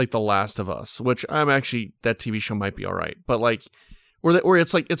The Last of Us, which I'm actually, that TV show might be all right, but like where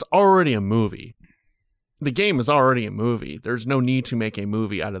it's like it's already a movie. The game is already a movie. There's no need to make a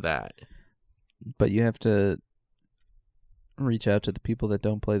movie out of that. But you have to reach out to the people that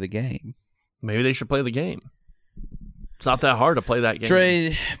don't play the game. Maybe they should play the game. It's not that hard to play that game.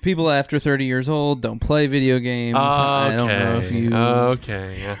 Trey, people after 30 years old don't play video games. I don't know if you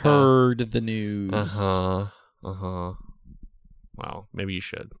heard the news. Well, maybe you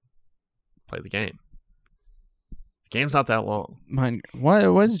should play the game. The game's not that long. Why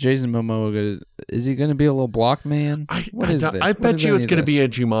is Jason Momoa gonna? Is he gonna be a little block man? What is this? I bet you it's gonna be a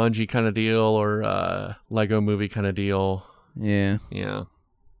Jumanji kind of deal or a Lego Movie kind of deal. Yeah.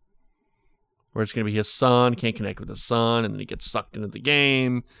 Where it's gonna be his son, can't connect with his son, and then he gets sucked into the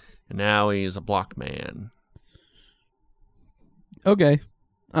game, and now he's a block man. Okay,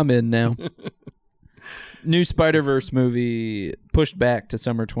 I'm in now. New Spider-Verse movie pushed back to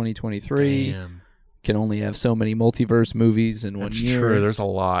summer 2023. Damn. Can only have so many multiverse movies in 1 year. That's true. There's a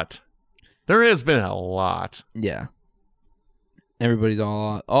lot. There has been a lot. Yeah. Everybody's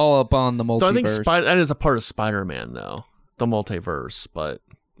all up on the multiverse. So I think that is a part of Spider-Man, though. The multiverse, but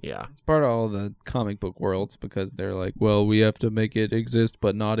yeah. It's part of all the comic book worlds because they're like, well, we have to make it exist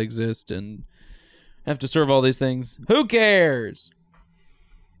but not exist and have to serve all these things. Who cares?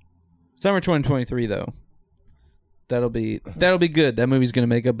 Summer 2023, though. That'll be good. That movie's going to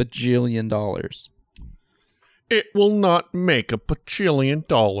make $1 bajillion. It will not make $1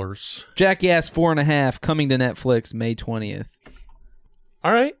 bajillion. Jackass 4.5 coming to Netflix May 20th.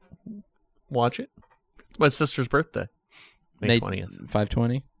 All right. Watch it. It's my sister's birthday. May 20th.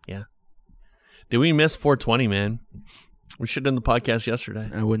 5/20? Yeah. Did we miss 420, man? We should have done the podcast yesterday.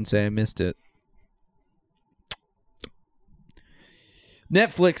 I wouldn't say I missed it.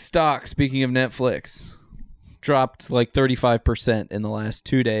 Netflix stock, speaking of Netflix. dropped like 35% in the last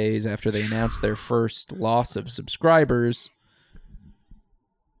 2 days after they announced their first loss of subscribers.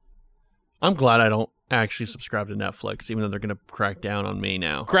 I'm glad I don't actually subscribe to Netflix, even though they're going to crack down on me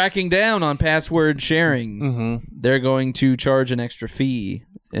now. Cracking down on password sharing. Mm-hmm. They're going to charge an extra fee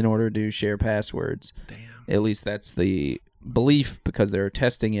in order to share passwords. Damn. At least that's the belief, because they're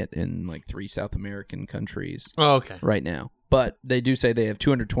testing it in like 3 South American countries Oh, okay. right now. But they do say they have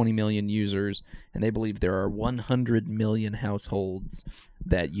 220 million users, and they believe there are 100 million households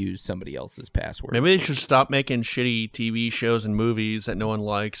that use somebody else's password. Maybe they should stop making shitty TV shows and movies that no one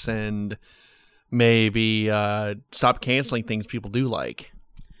likes, and maybe stop canceling things people do like.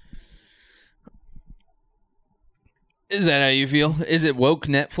 Is that how you feel? Is it woke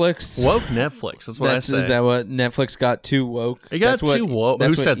Netflix? Woke Netflix. That's what I say. Is that what Netflix got too woke? It got That's what- too woke.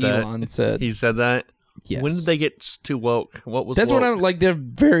 That's Who what said that? Elon said. He said that? Yes. When did they get too woke? What was That's woke? what I'm like. Their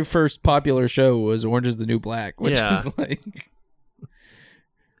very first popular show was Orange is the New Black, which Yeah. is like.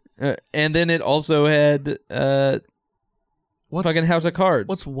 And then it also had fucking House of Cards.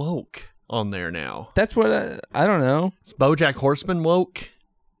 What's woke on there now? That's what I don't know. Is BoJack Horseman woke?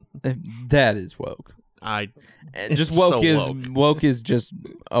 That is woke. Just It's woke so is woke. woke is just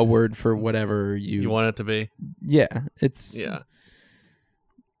a word for whatever You want it to be? Yeah, it's Yeah.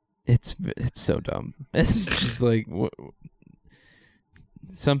 It's so dumb. It's just like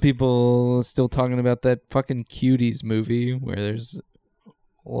some people still talking about that fucking Cuties movie where there's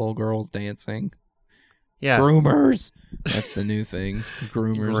little girls dancing. Yeah. Groomers. That's the new thing.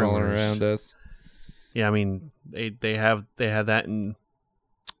 Groomers all Groomers. around us. Yeah, I mean they have that in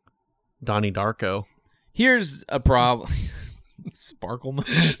Donnie Darko. Here's a problem. Sparkle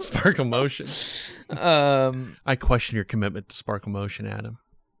Motion. Sparkle Motion. I question your commitment to Sparkle Motion, Adam.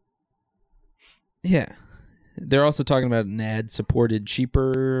 Yeah. They're also talking about an ad-supported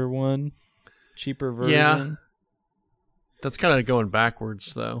cheaper version. Yeah. That's kind of going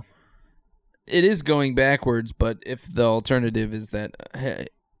backwards, though. It is going backwards, but if the alternative is that, hey,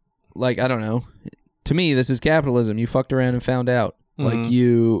 like, I don't know. To me, this is capitalism. You fucked around and found out. Mhm. Like,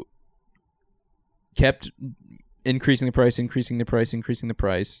 you kept increasing the price.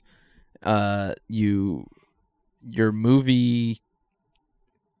 Your movie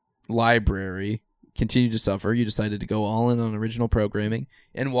library continued to suffer. You decided to go all in on original programming,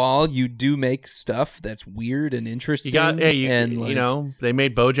 and while you do make stuff that's weird and interesting, they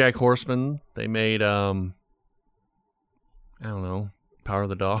made BoJack Horseman. They made I don't know, Power of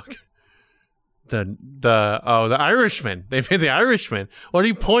the Dog. The Irishman. They made The Irishman. What are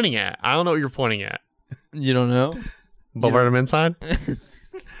you pointing at? I don't know what you're pointing at. you don't know. Bombardment Inside.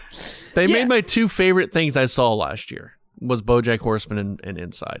 They Yeah. made my 2 favorite things I saw last year. Was BoJack Horseman and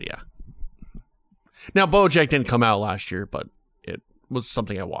Inside. Yeah. Now BoJack didn't come out last year, but it was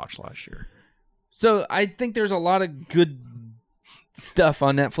something I watched last year. So I think there's a lot of good stuff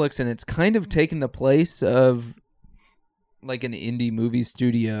on Netflix, and it's kind of taken the place of like an indie movie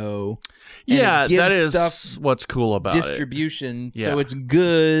studio. And Yeah, it gives that is stuff what's cool about it. distribution. Yeah. So it's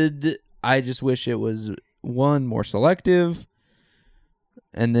good. I just wish it was more selective,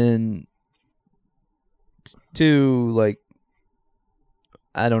 and then 2, like,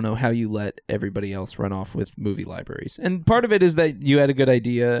 I don't know how you let everybody else run off with movie libraries. And part of it is that you had a good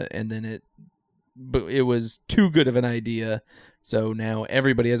idea, and then it was too good of an idea, so now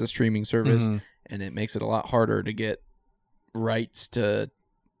everybody has a streaming service, Mhm. and it makes it a lot harder to get rights to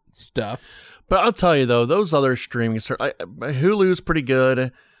stuff. But I'll tell you though, those other streaming Hulu's pretty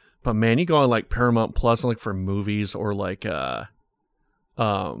good, but man, you go on like Paramount Plus and look for movies, or like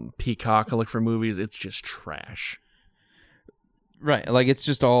Peacock and look for movies, it's just trash. Right, like it's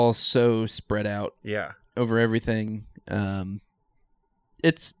just all so spread out Yeah. over everything.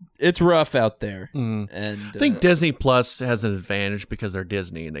 It's rough out there, Mhm. and I think Disney Plus has an advantage because they're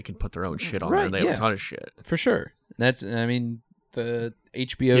Disney and they can put their own shit on there, Right, and they have yeah. a ton of shit. for sure. That's, I mean, the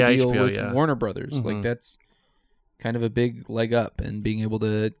HBO Yeah, deal HBO, with yeah. Warner Brothers, like Mhm. that's kind of a big leg up, and being able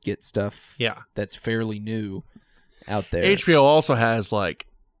to get stuff Yeah. that's fairly new out there. HBO also has like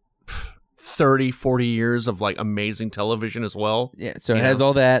 30-40 years of like amazing television as well. Yeah, so it You has know?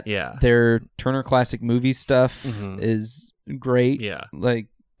 all that. Yeah. Their Turner Classic Movie stuff Mhm. is great. Yeah. Like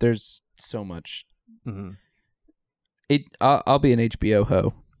there's so much. Hmm. I'll be an HBO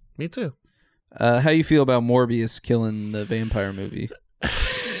ho. Me too. How you feel about Morbius killing the vampire movie?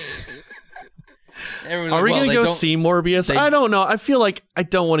 Everyone's Are like, we well, going they to go don't- see Morbius? they- I don't know. I feel like I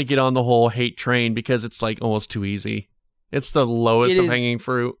don't want to get on the whole hate train because it's like almost too easy. It's the lowest It of is- hanging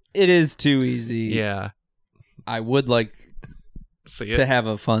fruit. It is too easy. Yeah. I would like See to it. have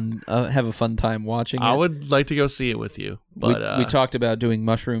a fun time watching it. I would like to go see it with you. But we talked about doing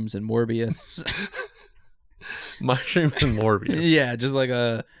mushrooms and Morbius. Mushrooms and Morbius. Yeah, just like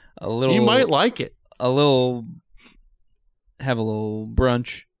a little. You might like it. Have a little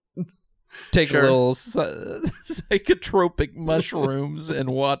brunch. Take Sure. a little psychotropic mushrooms and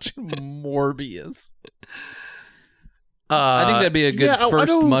watch Morbius. I think that'd be a good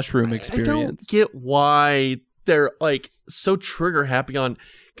first mushroom experience. I don't get why they're like so trigger happy on,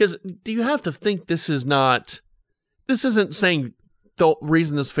 because do you have to think this isn't saying the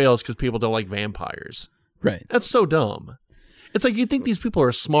reason this fails because people don't like vampires. Right. That's so dumb. It's like you think these people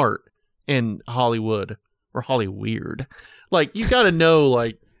are smart in Hollywood or Hollyweird. Like you got to know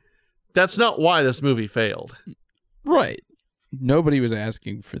like that's not why this movie failed. Right. Nobody was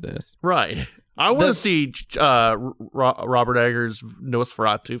asking for this. Right. I want to see Robert Eggers'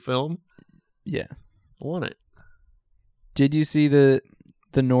 Nosferatu film. Yeah. I want it. Did you see the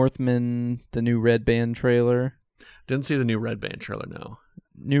Northman, the new Red Band trailer? Didn't see the new Red Band trailer, no.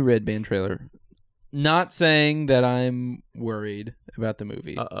 New Red Band trailer. Not saying that I'm worried about the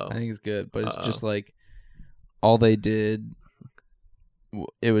movie. Uh-oh. I think it's good, but it's just like all they did.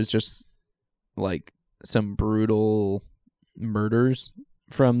 It was just like some brutal murders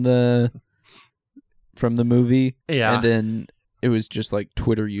from the movie. Yeah. And then it was just like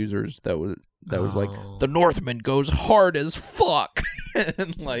Twitter users that was like the Northman goes hard as fuck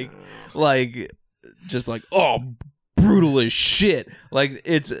and like just like brutal as shit. Like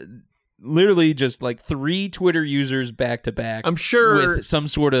it's literally just like 3 Twitter users back to back. I'm sure with some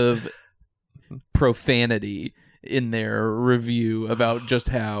sort of profanity in their review about just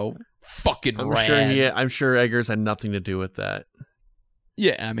how fucking rad. I'm sure Eggers had nothing to do with that.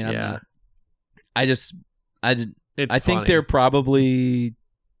 Yeah, I mean, I'm not. I think funny. they're probably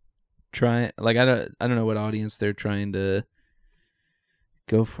trying. Like, I don't know what audience they're trying to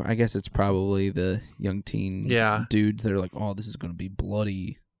go for. I guess it's probably the young teen dudes that are like, oh, this is going to be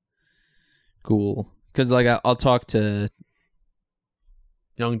bloody cool. Because like I'll talk to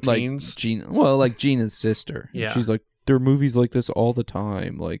young teens. Like Gina's sister. Yeah, she's like, there are movies like this all the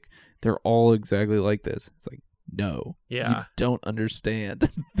time. Like they're all exactly like this. It's like, no, you don't understand.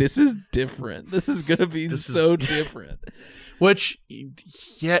 This is different. This is gonna be different. Which,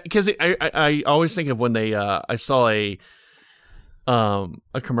 yeah, because I always think of when they I saw a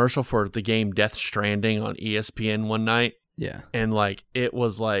commercial for the game Death Stranding on ESPN one night. Yeah, and like it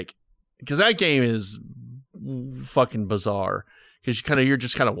was like, because that game is fucking bizarre. Because you're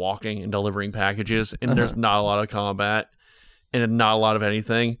just kind of walking and delivering packages, and there's not a lot of combat and not a lot of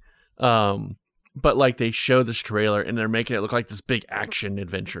anything. But like they show this trailer and they're making it look like this big action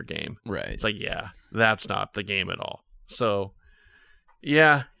adventure game. Right. It's like, yeah, that's not the game at all. So,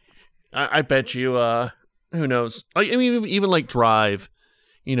 yeah, I bet you. Who knows? Like, I mean, even like Drive.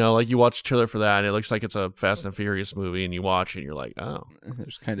 You know, like you watch a trailer for that, and it looks like it's a Fast and Furious movie, and you watch it, and you're like, oh,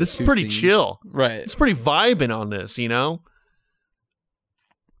 there's kind of this is pretty chill. Right. It's pretty vibing on this, you know.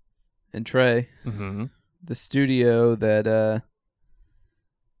 And Trey, the studio that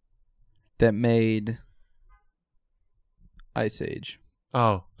made Ice Age.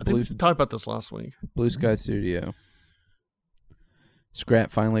 Oh, I think we talked about this last week. Blue Sky Studio.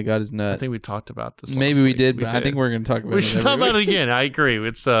 Scrat finally got his nut. I think we talked about this. Maybe we did, but I think we're going to talk about it. We should talk about it again. I agree.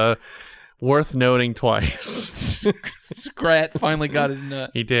 It's worth noting twice. Scrat finally got his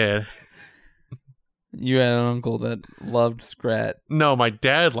nut. He did. You had an uncle that loved Scrat. No, my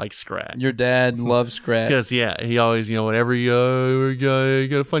dad likes Scrat. Your dad loves Scrat. Because, yeah, he always, whenever you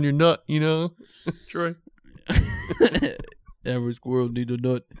gotta find your nut, Troy. Every squirrel needs a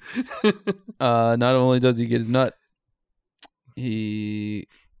nut. Not only does he get his nut, he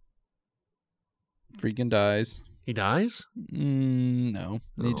freaking dies. He dies? No.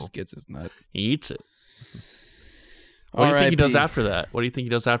 He just gets his nut. He eats it. What do you think he does after that? What do you think he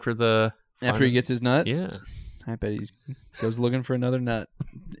does after the... After he gets his nut? Yeah. I bet he goes looking for another nut.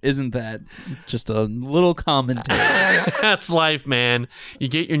 Isn't that just a little commentary? That's life, man. You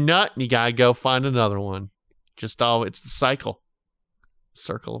get your nut and you gotta go find another one. It's the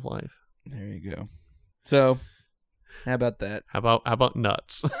circle of life. There you go. So, how about that? How about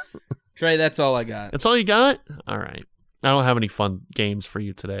nuts? Trey, that's all I got. That's all you got? All right. I don't have any fun games for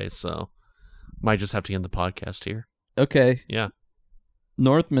you today, so might just have to end the podcast here. Okay. Yeah.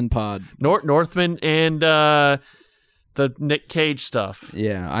 Northman pod. Northman and the Nick Cage stuff.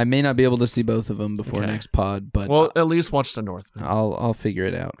 Yeah, I may not be able to see both of them before next pod, but at least watch the Northman. I'll figure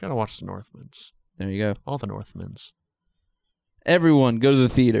it out. Gotta watch the Northmans. There you go. All the Northmans. Everyone, go to the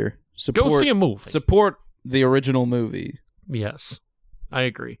theater. Go see a movie. Support the original movie. Yes, I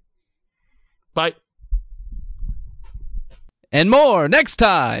agree. Bye. And more next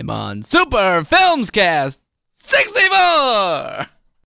time on Super Filmscast 64!